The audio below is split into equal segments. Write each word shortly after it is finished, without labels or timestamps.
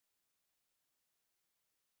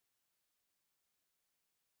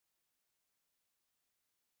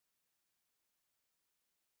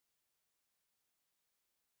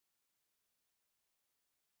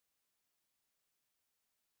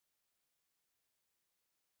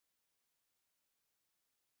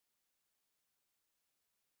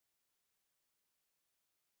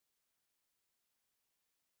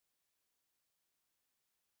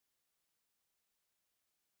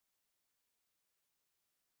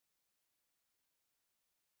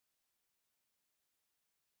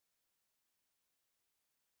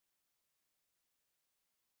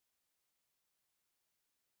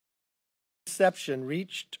deception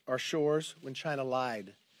reached our shores when China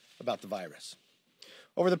lied about the virus.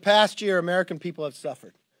 Over the past year, American people have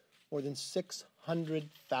suffered. More than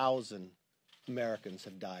 600,000 Americans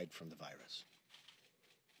have died from the virus.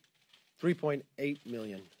 3.8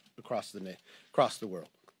 million across the world.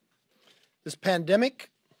 This pandemic,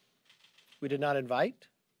 we did not invite,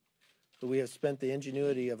 but we have spent the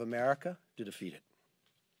ingenuity of America to defeat it.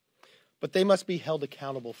 But they must be held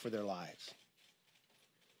accountable for their lives.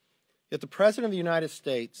 Yet the President of the United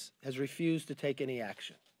States has refused to take any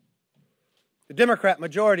action. The Democrat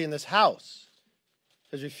majority in this House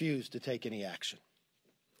has refused to take any action.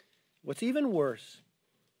 What's even worse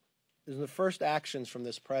is the first actions from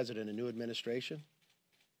this president and new administration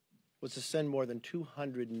was to send more than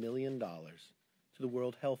 $200 million to the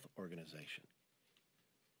World Health Organization.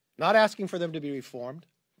 Not asking for them to be reformed,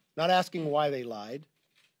 not asking why they lied,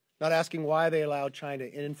 not asking why they allowed China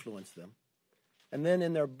to influence them, and then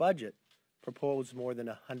in their budget proposed more than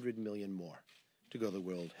 $100 million more to go to the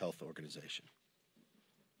World Health Organization.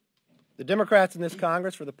 The Democrats in this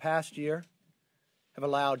Congress for the past year have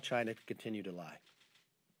allowed China to continue to lie.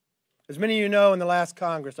 As many of you know, in the last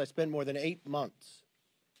Congress, I spent more than 8 months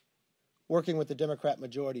working with the Democrat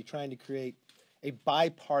majority trying to create a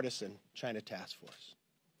bipartisan China task force.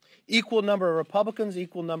 Equal number of Republicans,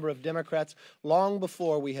 equal number of Democrats, long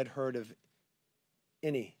before we had heard of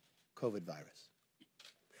any COVID virus.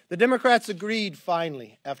 The Democrats agreed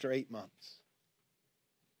finally after 8 months.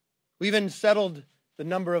 We even settled the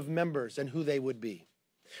number of members and who they would be.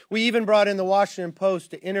 We even brought in the Washington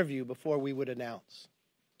Post to interview before we would announce.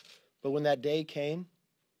 But when that day came,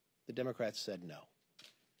 the Democrats said no.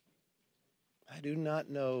 I do not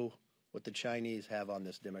know what the Chinese have on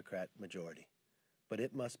this Democrat majority, but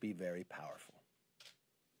it must be very powerful.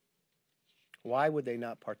 Why would they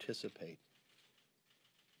not participate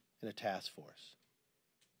in a task force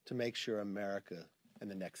to make sure America and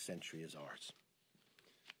the next century is ours?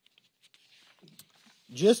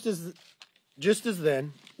 Just as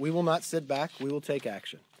then, we will not sit back, we will take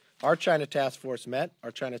action. Our China task force met,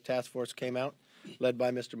 our China task force came out, led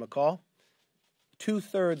by Mr. McCall.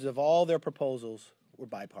 2/3 of all their proposals were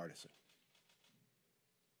bipartisan.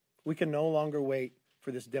 We can no longer wait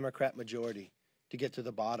for this Democrat majority to get to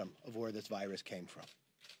the bottom of where this virus came from.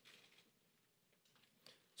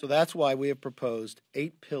 So that's why we have proposed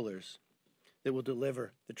 8 pillars that will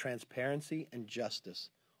deliver the transparency and justice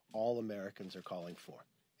all Americans are calling for,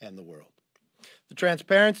 and the world. The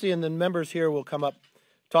transparency, and the members here will come up,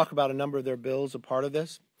 talk about a number of their bills, a part of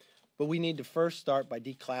this, but we need to first start by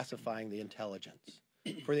declassifying the intelligence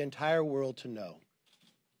for the entire world to know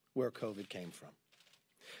where COVID came from.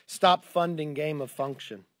 Stop funding game of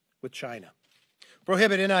function with China.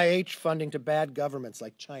 Prohibit NIH funding to bad governments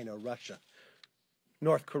like China, Russia,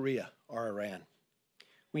 North Korea, or Iran.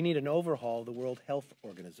 We need an overhaul of the World Health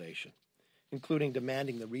Organization, including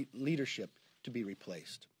demanding the leadership to be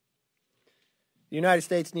replaced. The United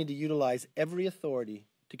States need to utilize every authority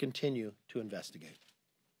to continue to investigate.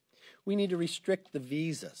 We need to restrict the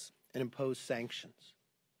visas and impose sanctions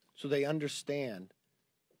so they understand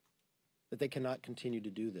that they cannot continue to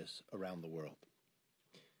do this around the world.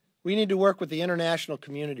 We need to work with the international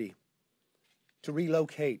community to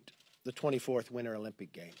relocate the 24th Winter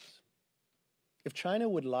Olympic Games. If China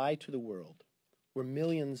would lie to the world where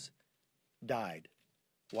millions died,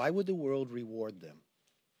 why would the world reward them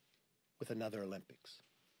with another Olympics?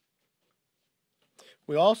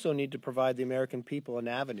 We also need to provide the American people an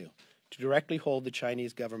avenue to directly hold the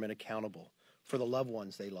Chinese government accountable for the loved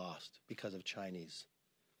ones they lost because of Chinese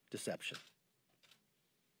deception.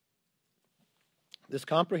 This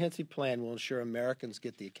comprehensive plan will ensure Americans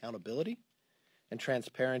get the accountability and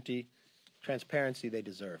transparency they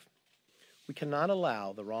deserve. We cannot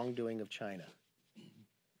allow the wrongdoing of China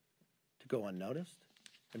to go unnoticed,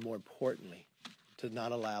 and more importantly, to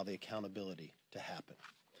not allow the accountability to happen.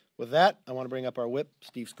 With that, I want to bring up our whip,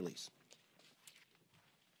 Steve Scalise.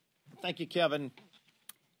 Thank you, Kevin.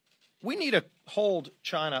 We need to hold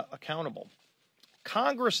China accountable.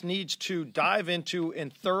 Congress needs to dive into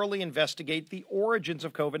and thoroughly investigate the origins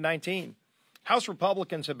of COVID-19. House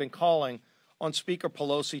Republicans have been calling on Speaker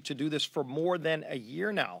Pelosi to do this for more than a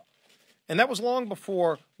year now. And that was long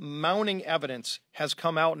before mounting evidence has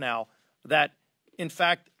come out now that, in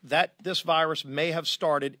fact, that this virus may have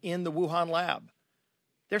started in the Wuhan lab.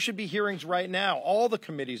 There should be hearings right now. All the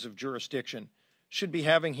committees of jurisdiction should be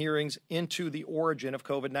having hearings into the origin of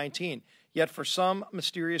COVID-19. Yet for some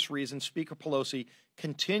mysterious reason, Speaker Pelosi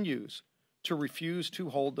continues to refuse to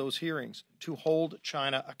hold those hearings, to hold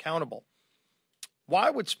China accountable. Why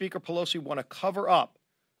would Speaker Pelosi want to cover up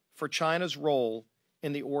for China's role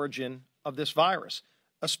in the origin of this virus?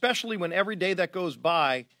 especially when every day that goes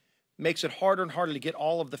by makes it harder and harder to get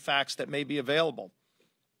all of the facts that may be available.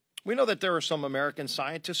 We know that there are some American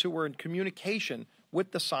scientists who were in communication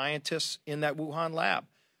with the scientists in that Wuhan lab.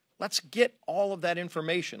 Let's get all of that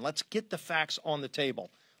information. Let's get the facts on the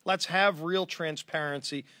table. Let's have real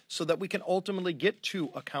transparency so that we can ultimately get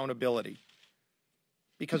to accountability.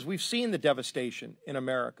 Because we've seen the devastation in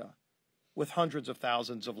America with hundreds of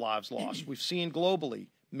thousands of lives lost. We've seen globally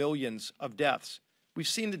millions of deaths. We've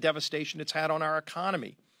seen the devastation it's had on our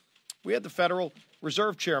economy. We had the Federal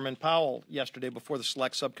Reserve Chairman Powell yesterday before the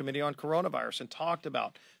Select Subcommittee on Coronavirus and talked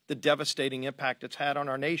about the devastating impact it's had on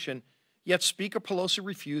our nation, yet Speaker Pelosi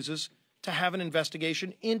refuses to have an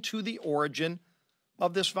investigation into the origin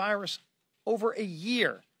of this virus over a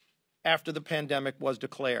year after the pandemic was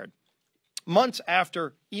declared. Months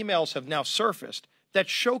after emails have now surfaced that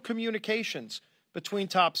show communications between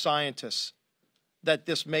top scientists that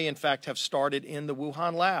this may in fact have started in the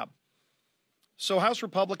Wuhan lab. So House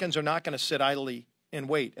Republicans are not going to sit idly and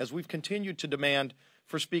wait, as we've continued to demand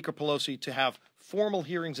for Speaker Pelosi to have formal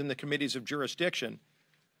hearings in the committees of jurisdiction.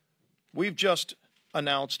 We've just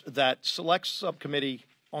announced that Select Subcommittee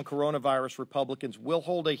on Coronavirus Republicans will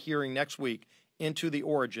hold a hearing next week into the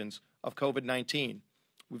origins of COVID-19.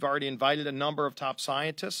 We've already invited a number of top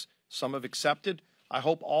scientists. Some have accepted. I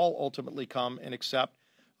hope all ultimately come and accept.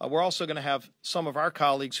 We're also going to have some of our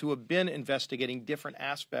colleagues who have been investigating different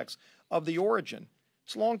aspects of the origin.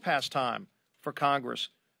 It's long past time for Congress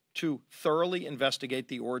to thoroughly investigate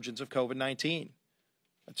the origins of COVID-19.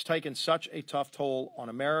 It's taken such a tough toll on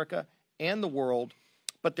America and the world,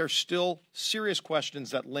 but there's still serious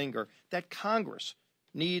questions that linger that Congress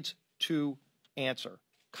needs to answer.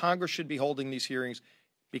 Congress should be holding these hearings.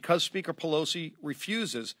 Because Speaker Pelosi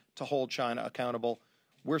refuses to hold China accountable,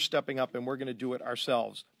 we're stepping up and we're going to do it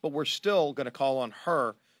ourselves. But we're still going to call on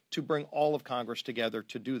her to bring all of Congress together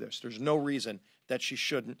to do this. There's no reason that she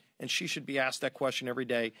shouldn't, and she should be asked that question every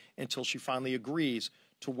day until she finally agrees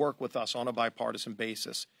to work with us on a bipartisan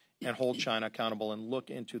basis and hold China accountable and look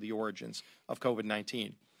into the origins of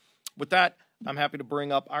COVID-19. With that, I'm happy to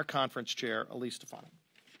bring up our conference chair, Elise Stefanik.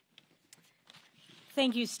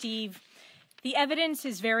 Thank you, Steve. The evidence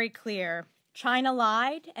is very clear. China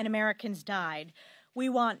lied and Americans died. We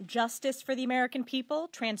want justice for the American people,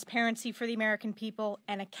 transparency for the American people,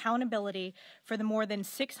 and accountability for the more than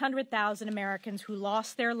 600,000 Americans who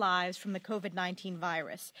lost their lives from the COVID-19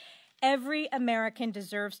 virus. Every American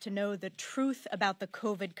deserves to know the truth about the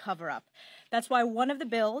COVID cover-up. That's why one of the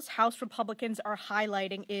bills House Republicans are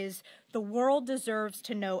highlighting is the World Deserves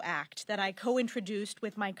to Know Act that I co-introduced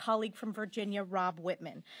with my colleague from Virginia, Rob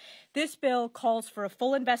Whitman. This bill calls for a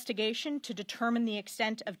full investigation to determine the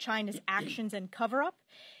extent of China's actions and cover-up.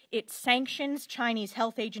 It sanctions Chinese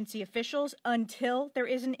health agency officials until there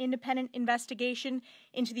is an independent investigation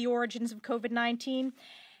into the origins of COVID-19.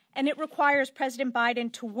 And it requires President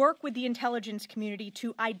Biden to work with the intelligence community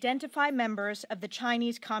to identify members of the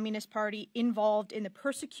Chinese Communist Party involved in the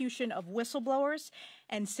persecution of whistleblowers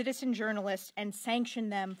and citizen journalists and sanction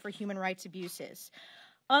them for human rights abuses.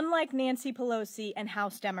 Unlike Nancy Pelosi and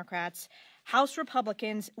House Democrats, House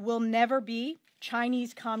Republicans will never be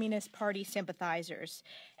Chinese Communist Party sympathizers,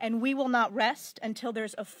 and we will not rest until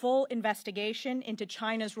there's a full investigation into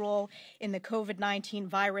China's role in the COVID-19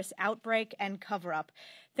 virus outbreak and cover-up.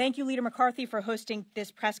 Thank you, Leader McCarthy, for hosting this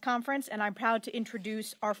press conference, and I'm proud to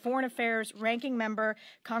introduce our Foreign Affairs Ranking Member,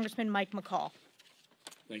 Congressman Mike McCall.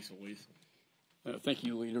 Thanks, Elise. Thank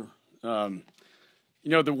you, Leader.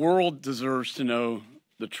 The world deserves to know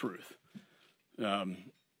the truth.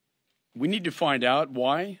 We need to find out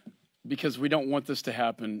why, because we don't want this to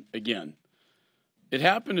happen again. It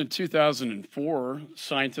happened in 2004.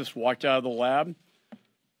 Scientists walked out of the lab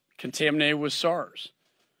contaminated with SARS.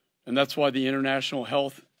 And that's why the International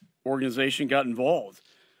Health Organization got involved.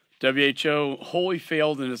 WHO wholly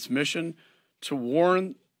failed in its mission to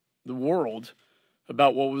warn the world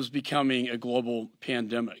about what was becoming a global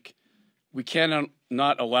pandemic. We cannot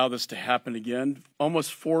not allow this to happen again.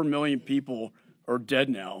 Almost 4 million people are dead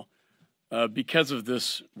now because of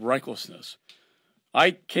this recklessness.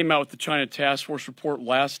 I came out with the China Task Force report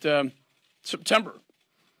last September.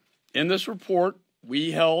 In this report,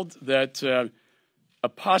 we held that a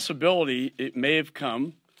possibility it may have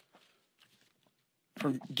come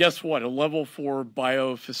from, guess what, a level 4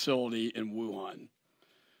 bio facility in Wuhan.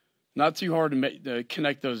 Not too hard to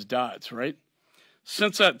connect those dots, right?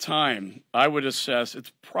 Since that time, I would assess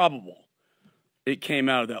it's probable it came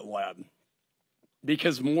out of that lab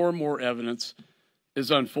because more and more evidence is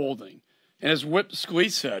unfolding. And as Whip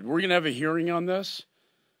Scalise said, we're going to have a hearing on this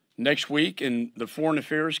next week, and the Foreign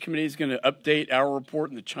Affairs Committee is going to update our report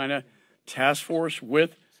in the China Task Force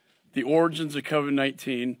with the origins of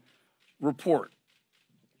COVID-19 report.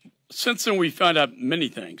 Since then, we found out many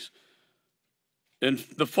things. In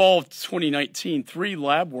the fall of 2019, 3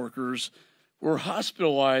 lab workers were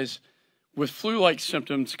hospitalized with flu-like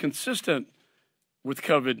symptoms consistent with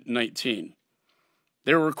COVID-19.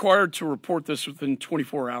 They were required to report this within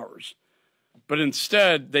 24 hours. But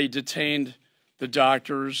instead, they detained the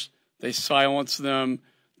doctors, they silenced them,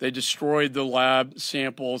 they destroyed the lab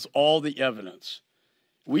samples, all the evidence.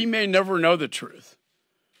 We may never know the truth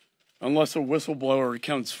unless a whistleblower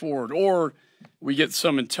comes forward or we get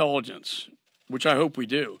some intelligence, which I hope we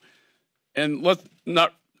do. And let's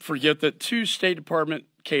not forget that 2 State Department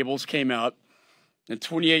cables came out in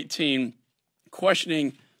 2018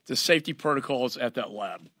 questioning the safety protocols at that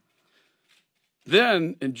lab.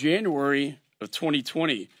 Then, in January of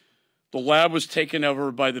 2020, the lab was taken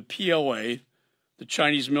over by the PLA, the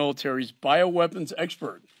Chinese military's bioweapons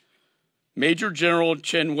expert, Major General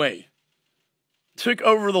Chen Wei, took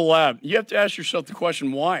over the lab. You have to ask yourself the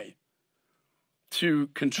question, why? To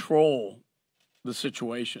control the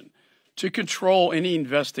situation, to control any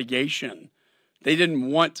investigation. They didn't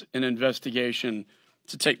want an investigation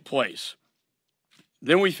to take place.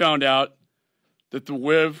 Then we found out that the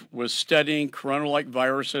WIV was studying corona-like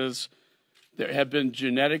viruses that have been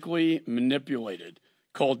genetically manipulated,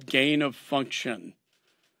 called gain of function.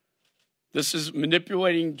 This is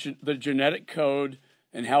manipulating the genetic code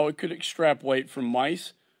and how it could extrapolate from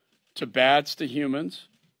mice to bats to humans.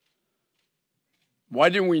 Why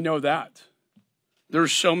didn't we know that?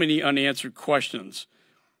 There's so many unanswered questions.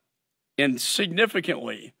 And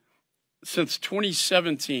significantly, since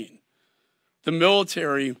 2017, the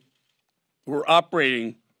military were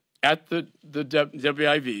operating at the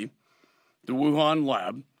WIV, the Wuhan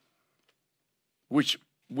lab, which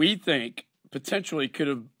we think potentially could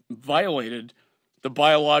have violated the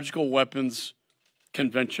Biological Weapons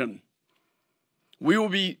Convention. We will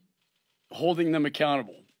be holding them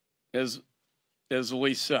accountable, as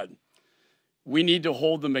Elise said. We need to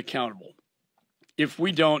hold them accountable. If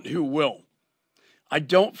we don't, who will? I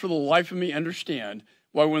don't for the life of me understand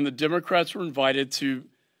why when the Democrats were invited to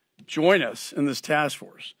join us in this task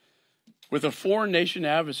force with a foreign nation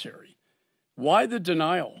adversary, why the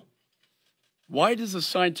denial? Why does the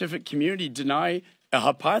scientific community deny a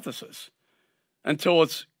hypothesis until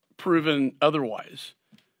it's proven otherwise?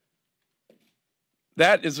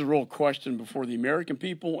 That is the real question before the American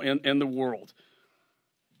people and the world.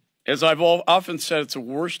 As I've often said, it's the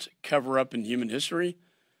worst cover-up in human history.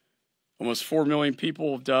 Almost 4 million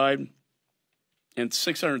people have died, and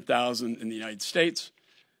 600,000 in the United States.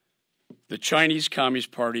 The Chinese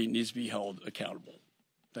Communist Party needs to be held accountable.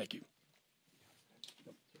 Thank you.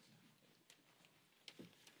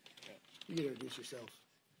 You can introduce yourself.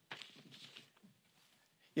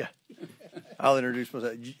 Yeah, I'll introduce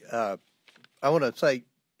myself. I want to say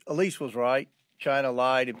Elise was right. China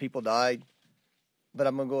lied and people died. But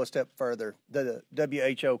I'm going to go a step further. The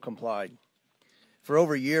WHO complied. For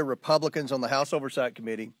over a year, Republicans on the House Oversight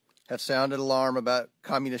Committee have sounded alarm about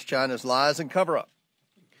Communist China's lies and cover-up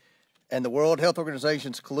and the World Health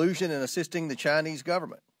Organization's collusion in assisting the Chinese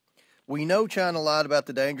government. We know China lied about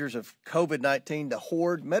the dangers of COVID-19 to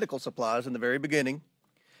hoard medical supplies in the very beginning.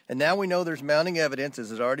 And now we know there's mounting evidence,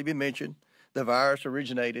 as has already been mentioned, the virus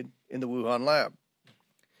originated in the Wuhan lab.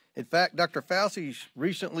 In fact, Dr. Fauci's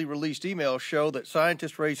recently released emails show that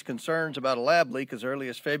scientists raised concerns about a lab leak as early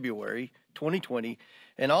as February 2020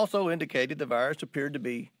 and also indicated the virus appeared to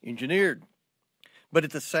be engineered. But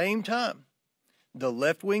at the same time, the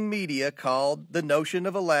left-wing media called the notion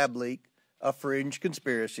of a lab leak a fringe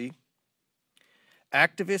conspiracy.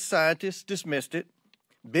 Activist scientists dismissed it,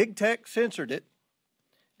 big tech censored it,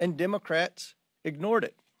 and Democrats ignored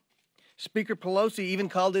it. Speaker Pelosi even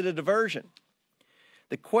called it a diversion.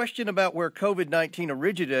 The question about where COVID-19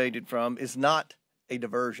 originated from is not a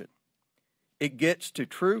diversion. It gets to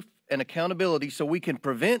truth and accountability so we can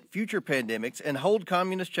prevent future pandemics and hold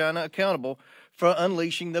Communist China accountable for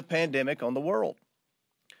unleashing the pandemic on the world.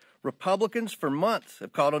 Republicans for months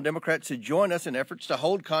have called on Democrats to join us in efforts to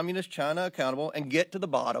hold Communist China accountable and get to the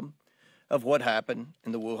bottom of what happened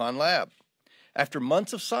in the Wuhan lab. After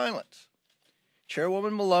months of silence,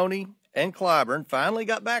 Chairwoman Maloney and Clyburn finally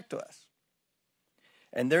got back to us.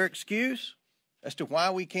 And their excuse as to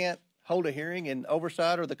why we can't hold a hearing in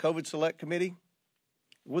oversight or the COVID Select Committee,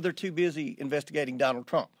 well, they're too busy investigating Donald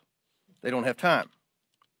Trump. They don't have time.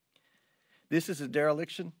 This is a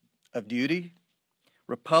dereliction of duty.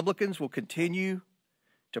 Republicans will continue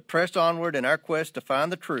to press onward in our quest to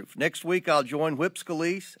find the truth. Next week, I'll join Whip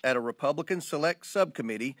Scalise at a Republican Select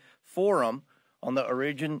Subcommittee forum on the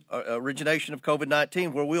origination of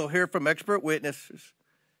COVID-19, where we'll hear from expert witnesses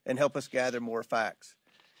and help us gather more facts.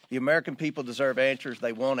 The American people deserve answers.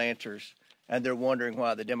 They want answers, and they're wondering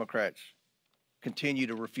why the Democrats continue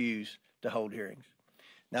to refuse to hold hearings.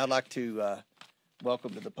 Now I'd like to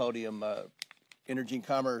welcome to the podium Energy and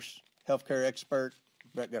Commerce Healthcare expert,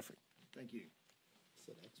 Brett Guthrie. Thank you.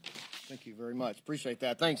 Thank you very much. Appreciate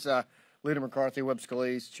that. Thanks, Leader McCarthy, Webb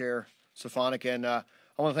Scalise, Chair Stefanik, and I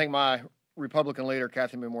want to thank my Republican leader,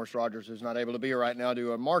 Kathy Morse Rogers, who's not able to be here right now,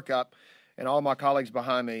 to a markup, and all my colleagues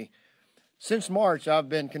behind me. Since March, I've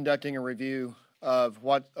been conducting a review of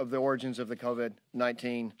the origins of the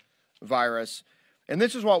COVID-19 virus, and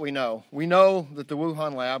this is what we know. We know that the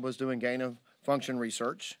Wuhan lab was doing gain-of-function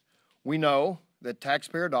research. We know that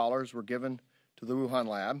taxpayer dollars were given to the Wuhan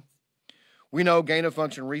lab. We know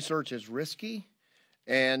gain-of-function research is risky,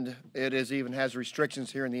 and it even has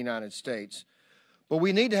restrictions here in the United States. But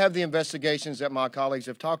we need to have the investigations that my colleagues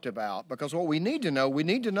have talked about, because what we need to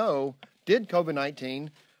know, did COVID-19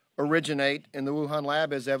 originate in the Wuhan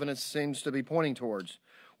lab, as evidence seems to be pointing towards?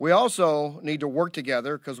 We also need to work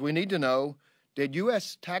together, because we need to know, did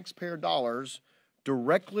U.S. taxpayer dollars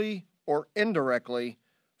directly or indirectly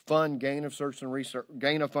fund gain-of-function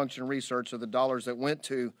research of the dollars that went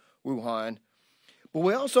to Wuhan? But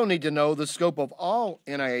we also need to know the scope of all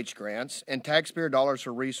NIH grants and taxpayer dollars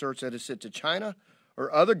for research that is sent to China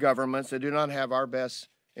or other governments that do not have our best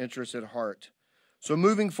interests at heart. So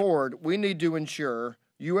moving forward, we need to ensure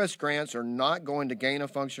U.S. grants are not going to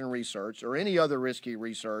gain-of-function research or any other risky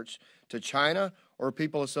research to China or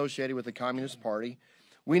people associated with the Communist Party.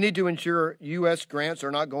 We need to ensure U.S. grants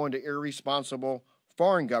are not going to irresponsible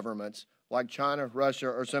foreign governments like China, Russia,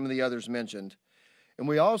 or some of the others mentioned. And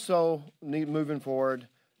we also need, moving forward,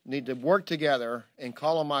 need to work together and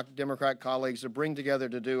call on my Democrat colleagues to bring together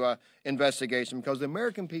to do an investigation, because the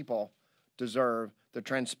American people deserve the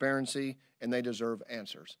transparency and they deserve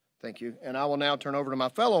answers. Thank you. And I will now turn over to my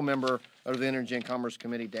fellow member of the Energy and Commerce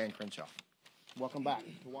Committee, Dan Crenshaw. Welcome back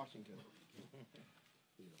to Washington.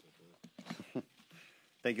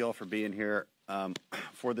 Thank you all for being here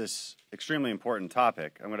for this extremely important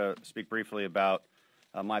topic. I'm going to speak briefly about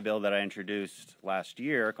my bill that I introduced last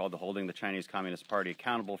year called the Holding the Chinese Communist Party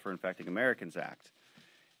Accountable for Infecting Americans Act.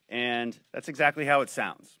 And that's exactly how it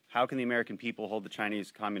sounds. How can the American people hold the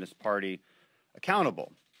Chinese Communist Party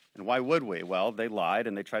accountable? And why would we? Well, they lied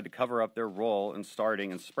and they tried to cover up their role in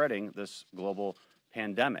starting and spreading this global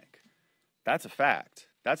pandemic. That's a fact.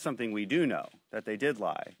 That's something we do know, that they did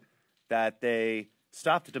lie, that they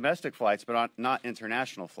stopped domestic flights but not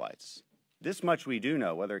international flights. This much we do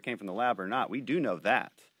know, whether it came from the lab or not. We do know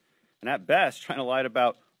that. And at best, China lied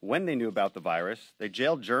about when they knew about the virus. They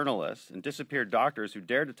jailed journalists and disappeared doctors who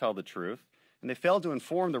dared to tell the truth. And they failed to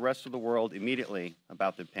inform the rest of the world immediately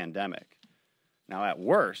about the pandemic. Now, at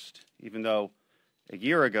worst, even though a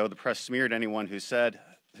year ago the press smeared anyone who said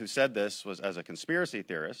this was as a conspiracy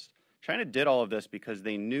theorist, China did all of this because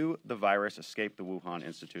they knew the virus escaped the Wuhan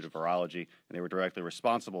Institute of Virology, and they were directly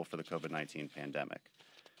responsible for the COVID-19 pandemic.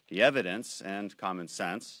 The evidence and common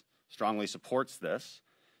sense strongly supports this.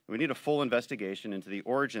 We need a full investigation into the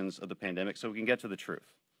origins of the pandemic so we can get to the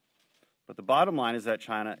truth. But the bottom line is that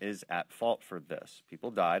China is at fault for this.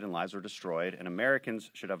 People died and lives were destroyed, and Americans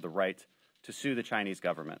should have the right to sue the Chinese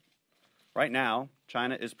government. Right now,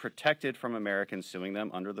 China is protected from Americans suing them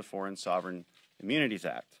under the Foreign Sovereign Immunities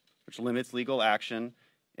Act, which limits legal action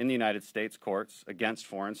in the United States courts against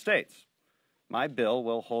foreign states. My bill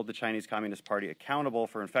will hold the Chinese Communist Party accountable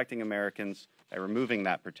for infecting Americans by removing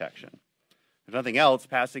that protection. If nothing else,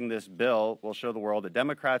 passing this bill will show the world that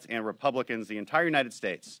Democrats and Republicans, the entire United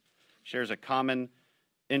States, shares a common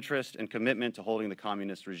interest and commitment to holding the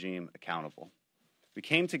communist regime accountable. We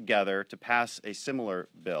came together to pass a similar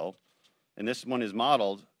bill, and this one is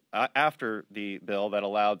modeled after the bill that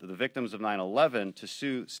allowed the victims of 9/11 to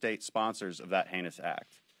sue state sponsors of that heinous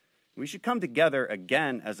act. We should come together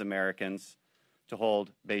again as Americans to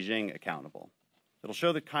hold Beijing accountable. It'll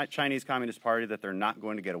show the Chinese Communist Party that they're not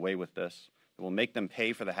going to get away with this. It will make them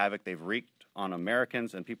pay for the havoc they've wreaked on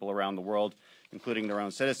Americans and people around the world, including their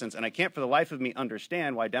own citizens. And I can't for the life of me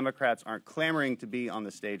understand why Democrats aren't clamoring to be on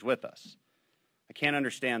the stage with us. I can't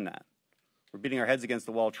understand that. We're beating our heads against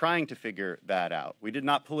the wall trying to figure that out. We did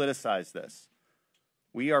not politicize this.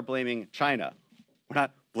 We are blaming China. We're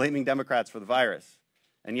not blaming Democrats for the virus.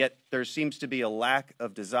 And yet there seems to be a lack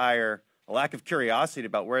of desire, a lack of curiosity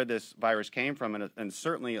about where this virus came from, and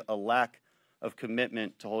certainly a lack of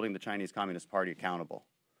commitment to holding the Chinese Communist Party accountable.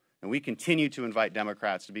 And we continue to invite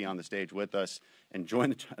Democrats to be on the stage with us and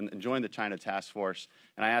join the China Task Force.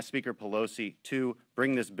 And I ask Speaker Pelosi to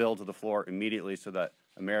bring this bill to the floor immediately so that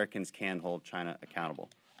Americans can hold China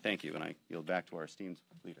accountable. Thank you, and I yield back to our esteemed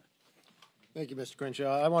leader. Thank you, Mr.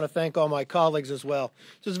 Crenshaw. I want to thank all my colleagues as well.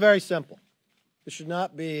 This is very simple. This should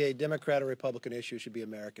not be a Democrat or Republican issue. It should be an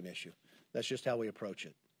American issue. That's just how we approach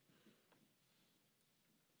it.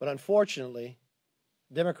 But unfortunately,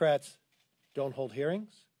 Democrats don't hold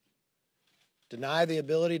hearings, deny the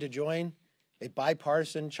ability to join a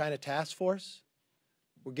bipartisan China task force.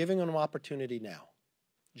 We're giving them an opportunity now.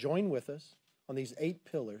 Join with us on these 8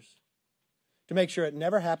 pillars to make sure it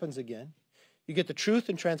never happens again. You get the truth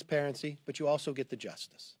and transparency, but you also get the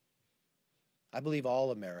justice. I believe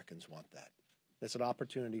all Americans want that. It's an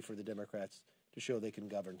opportunity for the Democrats to show they can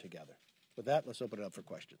govern together. With that, let's open it up for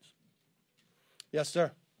questions. Yes,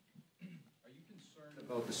 sir. Are you concerned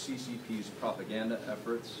about the CCP's propaganda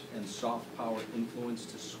efforts and soft power influence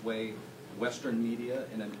to sway Western media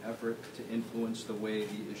in an effort to influence the way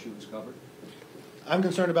the issue is covered? I'm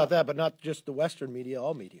concerned about that, but not just the Western media,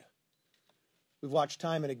 all media. We've watched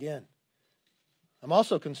time and again. I'm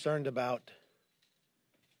also concerned about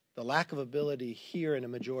the lack of ability here in a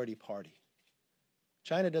majority party.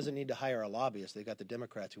 China doesn't need to hire a lobbyist. They've got the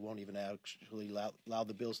Democrats who won't even actually allow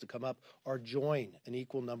the bills to come up or join an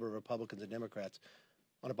equal number of Republicans and Democrats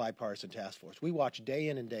on a bipartisan task force. We watch day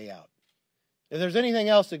in and day out. If there's anything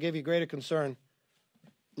else that gave you greater concern,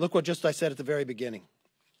 look what just I said at the very beginning.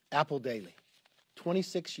 Apple Daily,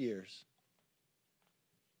 26 years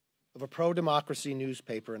of a pro-democracy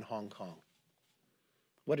newspaper in Hong Kong.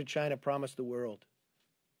 What did China promise the world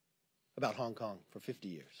about Hong Kong for 50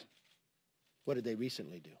 years? What did they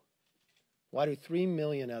recently do? Why do 3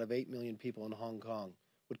 million out of 8 million people in Hong Kong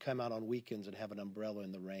would come out on weekends and have an umbrella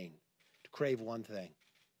in the rain to crave one thing,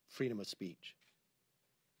 freedom of speech?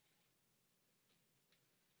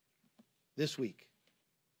 This week,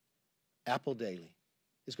 Apple Daily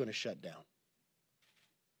is going to shut down.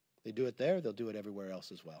 They do it there, they'll do it everywhere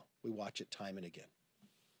else as well. We watch it time and again.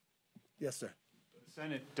 Yes, sir. The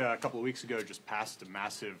Senate a couple of weeks ago just passed a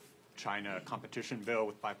massive China competition bill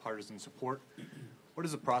with bipartisan support. What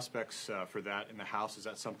is the prospects for that in the House? Is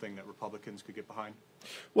that something that Republicans could get behind?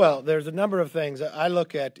 Well, there's a number of things. I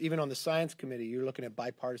look at, even on the Science Committee, you're looking at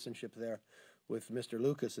bipartisanship there with Mr.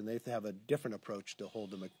 Lucas, and they have a different approach to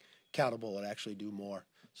hold them accountable and actually do more.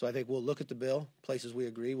 So I think we'll look at the bill. Places we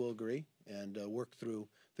agree, we'll agree, and work through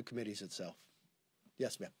the committees itself.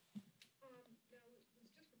 Yes, ma'am.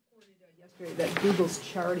 Yesterday that Google's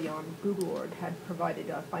charity on Google.org had provided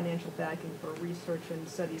financial backing for research and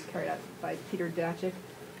studies carried out by Peter Daszak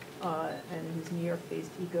and his New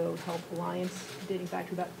York-based Eco Health Alliance dating back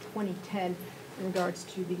to about 2010 in regards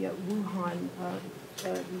to the Wuhan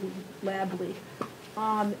lab leak.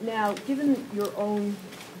 Now, given your own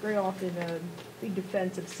very often big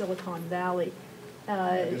defense of Silicon Valley,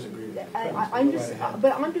 I'm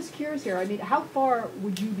just curious here. I mean, how far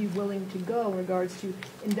would you be willing to go in regards to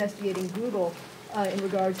investigating Google in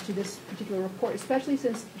regards to this particular report, especially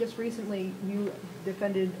since just recently you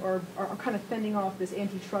defended or are kind of fending off this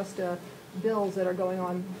antitrust bills that are going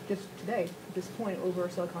on just today at this point over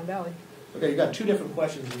Silicon Valley? Okay, you got 2 different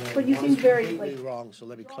questions in there. But you seem very wrong, so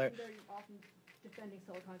let me clarify. Very often defending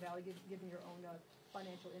Silicon Valley, given your own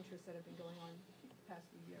financial interests that have been going on the past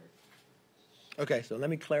few years. Okay, so let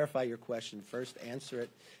me clarify your question first, answer it,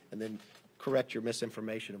 and then correct your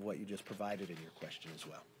misinformation of what you just provided in your question as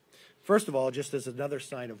well. First of all, just as another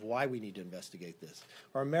sign of why we need to investigate this,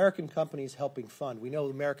 are American companies helping fund? We know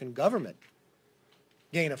the American government,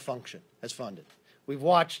 gain of function, has funded. We've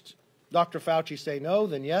watched Dr. Fauci say no,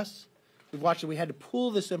 then yes. We've watched that we had to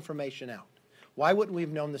pull this information out. Why wouldn't we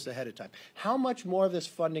have known this ahead of time? How much more of this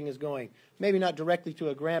funding is going, maybe not directly to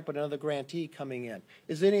a grant, but another grantee coming in?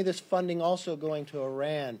 Is any of this funding also going to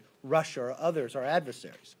Iran, Russia, or others, our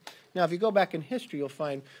adversaries? Now, if you go back in history, you'll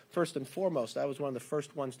find, first and foremost, I was one of the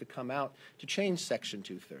first ones to come out to change Section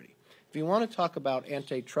 230. If you want to talk about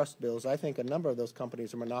antitrust bills, I think a number of those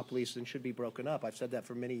companies are monopolies and should be broken up. I've said that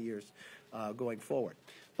for many years going forward.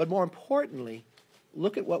 But more importantly,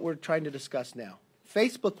 look at what we're trying to discuss now.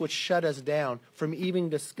 Facebook would shut us down from even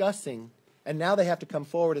discussing, and now they have to come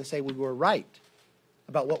forward and say we were right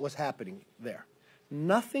about what was happening there.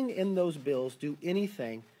 Nothing in those bills do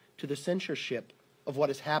anything to the censorship of what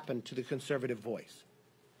has happened to the conservative voice.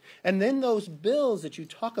 And then those bills that you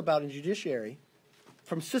talk about in judiciary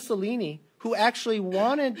from Cicilline, who actually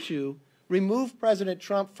wanted to remove President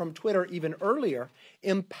Trump from Twitter even earlier,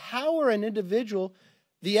 empower an individual,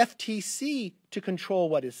 the FTC, to control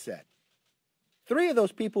what is said. 3 of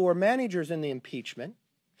those people were managers in the impeachment,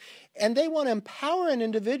 and they want to empower an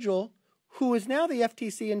individual who is now the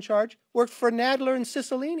FTC in charge, worked for Nadler and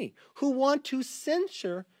Cicilline, who want to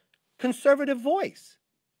censor conservative voice.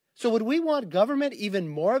 So would we want government even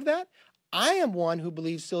more of that? I am one who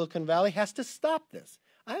believes Silicon Valley has to stop this.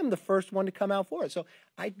 I am the first one to come out for it. So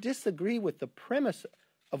I disagree with the premise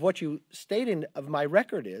of what you stated of my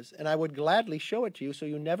record is, and I would gladly show it to you so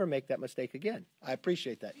you never make that mistake again. I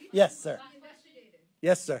appreciate that. Yes, sir.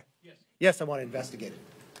 Yes, sir. Yes, I want to investigate it.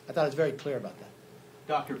 I thought I was very clear about that.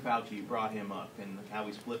 Dr. Fauci brought him up and how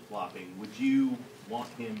he's flip-flopping. Would you want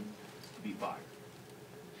him to be fired?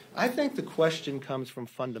 I think the question comes from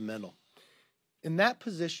fundamental. In that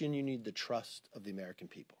position, you need the trust of the American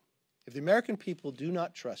people. If the American people do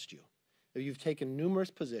not trust you, if you've taken numerous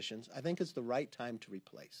positions, I think it's the right time to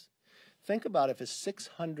replace. Think about if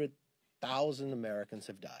 600,000 Americans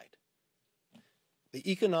have died.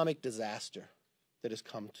 The economic disaster that has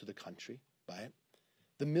come to the country by it,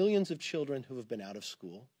 the millions of children who have been out of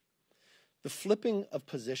school, the flipping of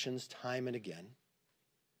positions time and again.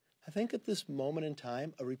 I think at this moment in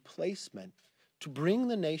time, a replacement to bring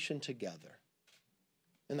the nation together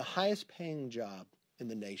in the highest paying job in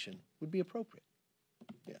the nation would be appropriate.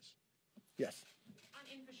 Yes. Yes. On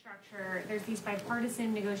infrastructure, there's these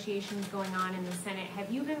bipartisan negotiations going on in the Senate.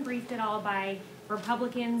 Have you been briefed at all by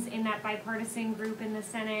Republicans in that bipartisan group in the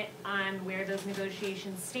Senate on where those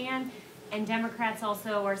negotiations stand? And Democrats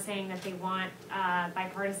also are saying that they want a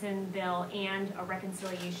bipartisan bill and a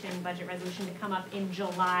reconciliation budget resolution to come up in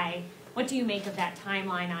July. What do you make of that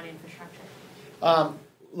timeline on infrastructure?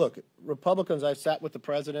 Look, Republicans, I've sat with the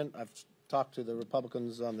president. I've talked to the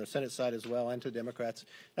Republicans on the Senate side as well and to Democrats.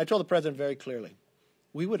 And I told the president very clearly,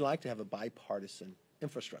 we would like to have a bipartisan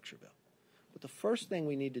infrastructure bill. But the first thing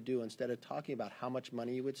we need to do, instead of talking about how much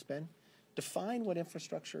money you would spend, define what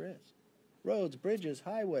infrastructure is. Roads, bridges,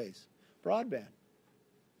 highways, broadband,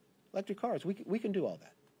 electric cars. We can do all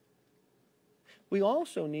that. We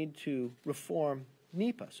also need to reform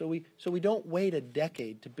NEPA so we don't wait a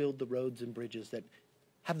decade to build the roads and bridges that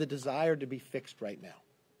have the desire to be fixed right now.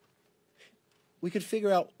 We could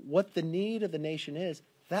figure out what the need of the nation is.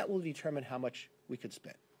 That will determine how much we could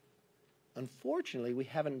spend. Unfortunately, we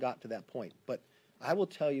haven't got to that point. But I will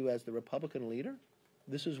tell you as the Republican leader,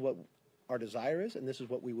 this is what our desire is, and this is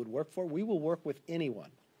what we would work for. We will work with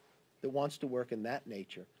anyone that wants to work in that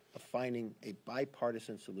nature of finding a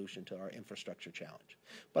bipartisan solution to our infrastructure challenge.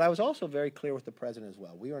 But I was also very clear with the president as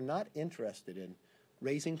well. We are not interested in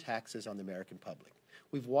raising taxes on the American public.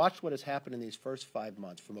 We've watched what has happened in these first 5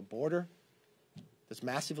 months, from a border that's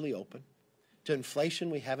massively open to inflation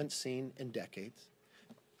we haven't seen in decades.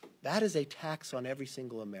 That is a tax on every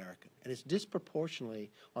single American, and it's disproportionately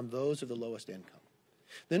on those of the lowest income.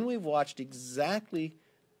 Then we've watched exactly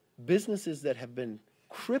businesses that have been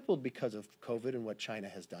crippled because of COVID and what China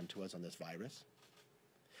has done to us on this virus,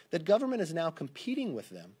 that government is now competing with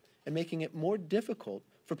them and making it more difficult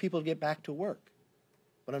for people to get back to work.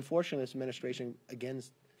 But unfortunately, this administration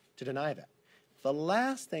begins to deny that. The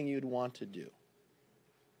last thing you'd want to do,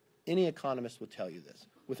 any economist will tell you this,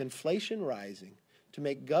 with inflation rising, to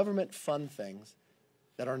make government fund things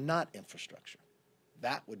that are not infrastructure.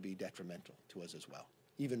 That would be detrimental to us as well.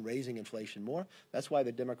 Even raising inflation more. That's why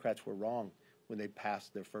the Democrats were wrong when they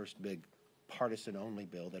passed their first big partisan-only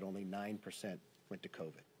bill that only 9% went to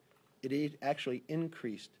COVID. It actually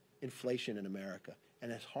increased inflation in America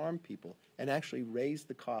and has harmed people and actually raised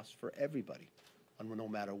the cost for everybody, no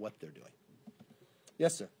matter what they're doing.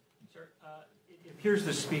 Yes, sir. Sir, it appears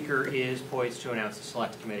the Speaker is poised to announce a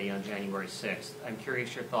select committee on January 6th. I'm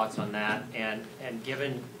curious your thoughts on that, and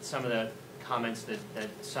given some of the comments that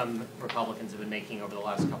some Republicans have been making over the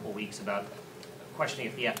last couple of weeks about questioning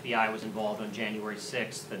if the FBI was involved on January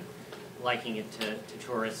 6th and liking it to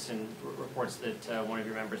tourists, and reports that one of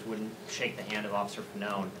your members wouldn't shake the hand of Officer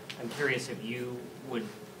Pannone. I'm curious if you would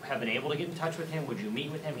have been able to get in touch with him. Would you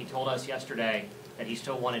meet with him? He told us yesterday that he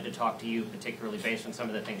still wanted to talk to you, particularly based on some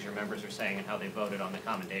of the things your members are saying and how they voted on the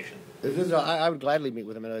commendation. I would gladly meet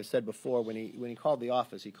with him. And as I said before, when he called the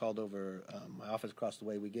office, he called over my office across the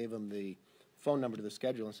way. We gave him the phone number to the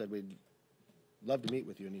schedule and said we'd love to meet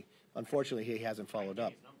with you. And unfortunately, he hasn't followed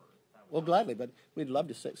up. Well, gladly, but we'd love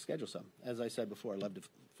to schedule some. As I said before, I'd love to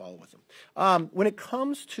follow with him. When it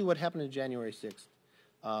comes to what happened on January 6th,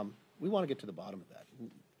 we want to get to the bottom of that.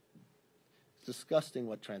 It's disgusting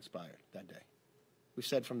what transpired that day. We've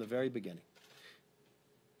said from the very beginning.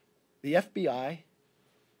 The FBI,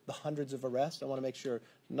 the hundreds of arrests, I want to make sure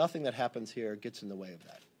nothing that happens here gets in the way of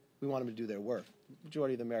that. We want them to do their work. The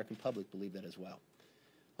majority of the American public believe that as well.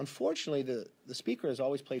 Unfortunately, the Speaker has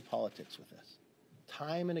always played politics with this,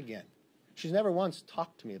 time and again. She's never once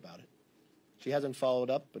talked to me about it. She hasn't followed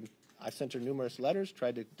up, and I sent her numerous letters,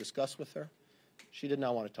 tried to discuss with her. She did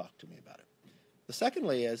not want to talk to me about it. The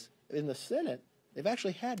secondly is, in the Senate, they've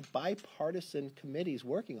actually had bipartisan committees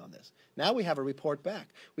working on this. Now we have a report back.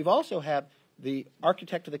 We've also had the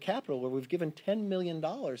architect of the Capitol, where we've given $10 million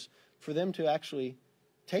for them to actually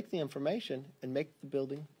take the information and make the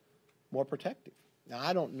building more protective. Now,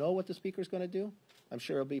 I don't know what the speaker's going to do. I'm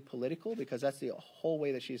sure it'll be political because that's the whole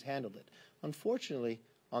way that she's handled it. Unfortunately,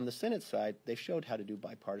 on the Senate side, they showed how to do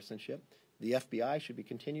bipartisanship. The FBI should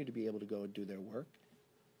continue to be able to go and do their work,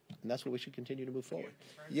 and that's what we should continue to move forward.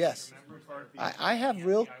 Yes, I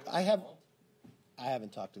haven't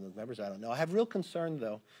talked to the members. I don't know. I have real concern,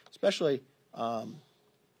 though, especially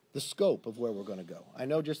the scope of where we're going to go. I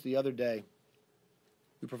know just the other day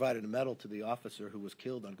we provided a medal to the officer who was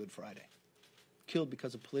killed on Good Friday, killed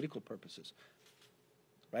because of political purposes,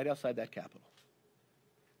 right outside that Capitol.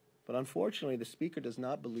 But unfortunately, the speaker does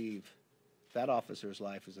not believe that officer's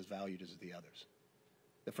life is as valued as the others.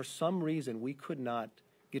 That for some reason we could not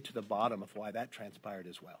get to the bottom of why that transpired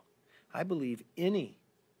as well. I believe any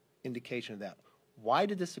indication of that. Why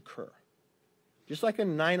did this occur? Just like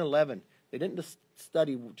in 9/11, they didn't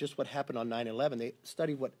study just what happened on 9/11. They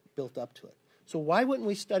studied what built up to it. So why wouldn't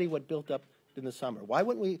we study what built up in the summer? Why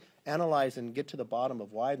wouldn't we analyze and get to the bottom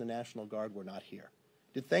of why the National Guard were not here?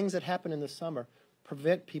 Did things that happened in the summer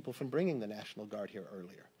prevent people from bringing the National Guard here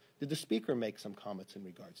earlier? Did the speaker make some comments in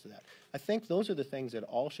regards to that? I think those are the things that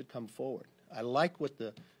all should come forward. I like what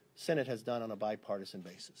the Senate has done on a bipartisan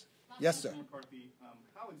basis. Yes, sir. Mr. McCarthy,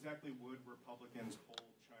 how exactly would Republicans hold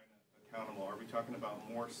China accountable? Are we talking about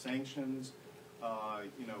more sanctions?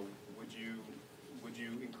 Would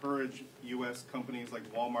you encourage U.S. companies like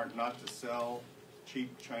Walmart not to sell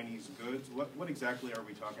cheap Chinese goods? What exactly are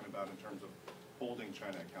we talking about in terms of holding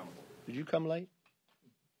China accountable? Did you come late?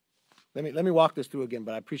 Let me walk this through again,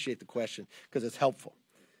 but I appreciate the question because it's helpful.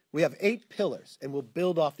 We have 8 pillars, and we'll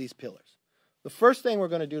build off these pillars. The first thing we're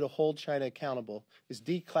going to do to hold China accountable is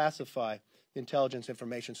declassify the intelligence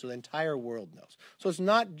information so the entire world knows. So it's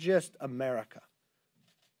not just America.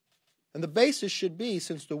 And the basis should be,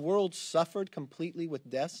 since the world suffered completely with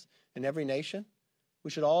deaths in every nation,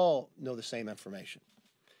 we should all know the same information.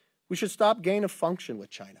 We should stop gain of function with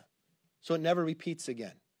China so it never repeats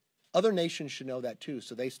again. Other nations should know that too,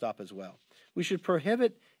 so they stop as well. We should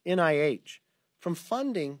prohibit NIH from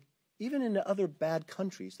funding even into other bad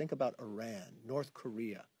countries. Think about Iran, North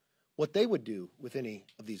Korea, what they would do with any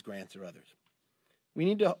of these grants or others. We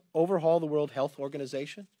need to overhaul the World Health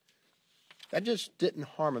Organization. That just didn't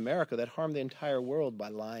harm America. That harmed the entire world by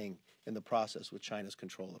lying in the process with China's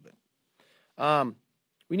control of it.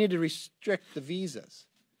 We need to restrict the visas.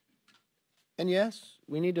 And yes,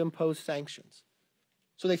 we need to impose sanctions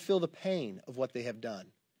so they feel the pain of what they have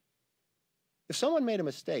done. If someone made a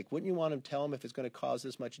mistake, wouldn't you want to tell them if it's going to cause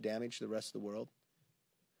this much damage to the rest of the world?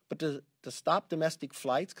 But to stop domestic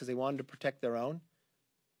flights because they wanted to protect their own,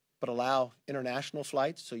 but allow international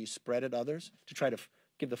flights so you spread it others to try to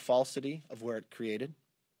give the falsity of where it created?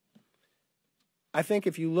 I think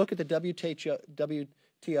if you look at the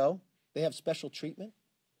WTO, they have special treatment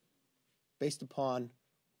based upon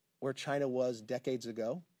where China was decades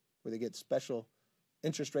ago, where they get special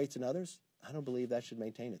interest rates and others. I don't believe that should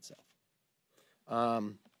maintain itself.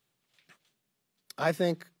 I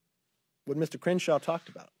think what Mr. Crenshaw talked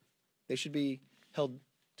about, they should be held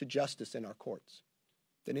to justice in our courts,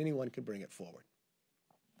 that anyone can bring it forward.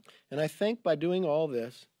 And I think by doing all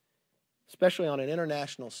this, especially on an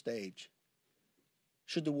international stage,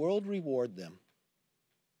 should the world reward them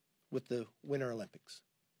with the Winter Olympics?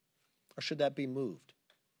 Or should that be moved?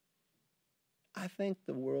 I think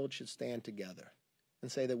the world should stand together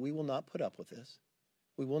and say that we will not put up with this.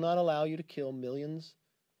 We will not allow you to kill millions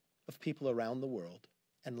of people around the world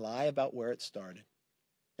and lie about where it started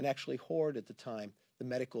and actually hoard at the time the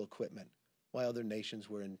medical equipment while other nations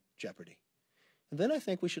were in jeopardy. And then I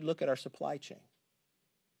think we should look at our supply chain.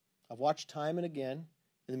 I've watched time and again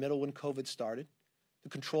in the middle when COVID started, the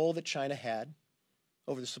control that China had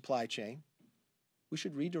over the supply chain. We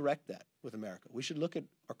should redirect that with America. We should look at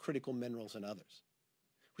our critical minerals and others.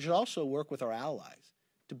 We should also work with our allies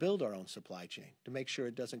to build our own supply chain, to make sure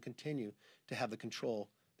it doesn't continue to have the control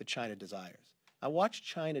that China desires. I watched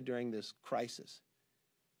China during this crisis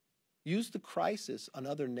use the crisis on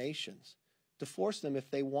other nations to force them, if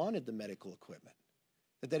they wanted the medical equipment,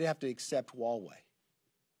 that they'd have to accept Huawei.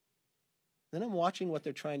 Then I'm watching what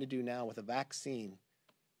they're trying to do now with a vaccine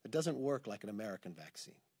that doesn't work like an American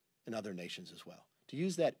vaccine in other nations as well, to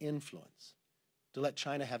use that influence to let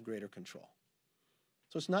China have greater control.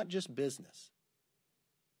 So it's not just business.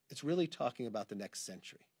 It's really talking about the next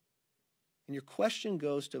century. And your question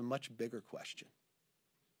goes to a much bigger question.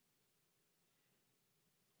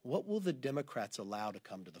 What will the Democrats allow to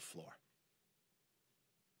come to the floor?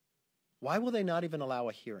 Why will they not even allow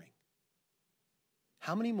a hearing?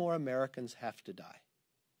 How many more Americans have to die?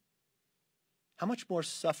 How much more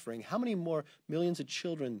suffering? How many more millions of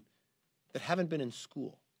children that haven't been in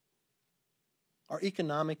school are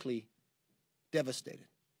economically devastated?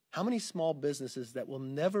 How many small businesses that will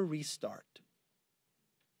never restart?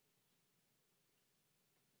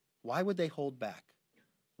 Why would they hold back?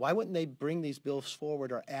 Why wouldn't they bring these bills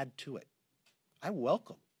forward or add to it? I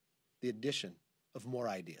welcome the addition of more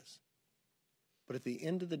ideas. But at the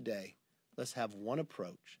end of the day, let's have one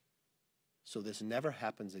approach so this never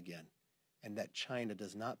happens again and that China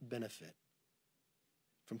does not benefit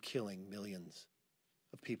from killing millions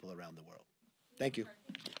of people around the world. Thank you.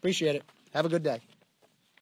 Appreciate it. Have a good day.